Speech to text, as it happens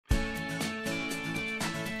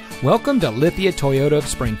Welcome to Lithia Toyota of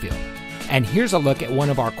Springfield. And here's a look at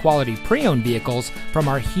one of our quality pre-owned vehicles from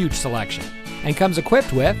our huge selection. And comes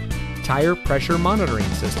equipped with tire pressure monitoring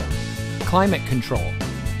system, climate control,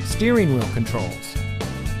 steering wheel controls,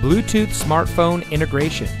 Bluetooth smartphone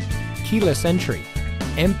integration, keyless entry,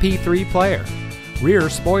 MP3 player,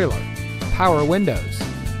 rear spoiler, power windows,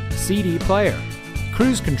 CD player,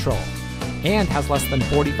 cruise control, and has less than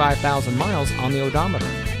 45,000 miles on the odometer.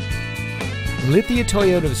 Lithia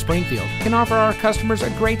Toyota of Springfield can offer our customers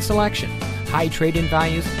a great selection, high trade-in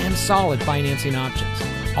values, and solid financing options,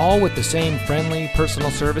 all with the same friendly,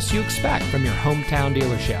 personal service you expect from your hometown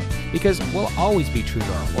dealership, because we'll always be true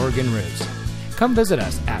to our Oregon roots. Come visit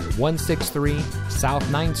us at 163 South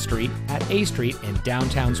 9th Street at A Street in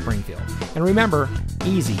downtown Springfield. And remember,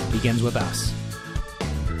 easy begins with us.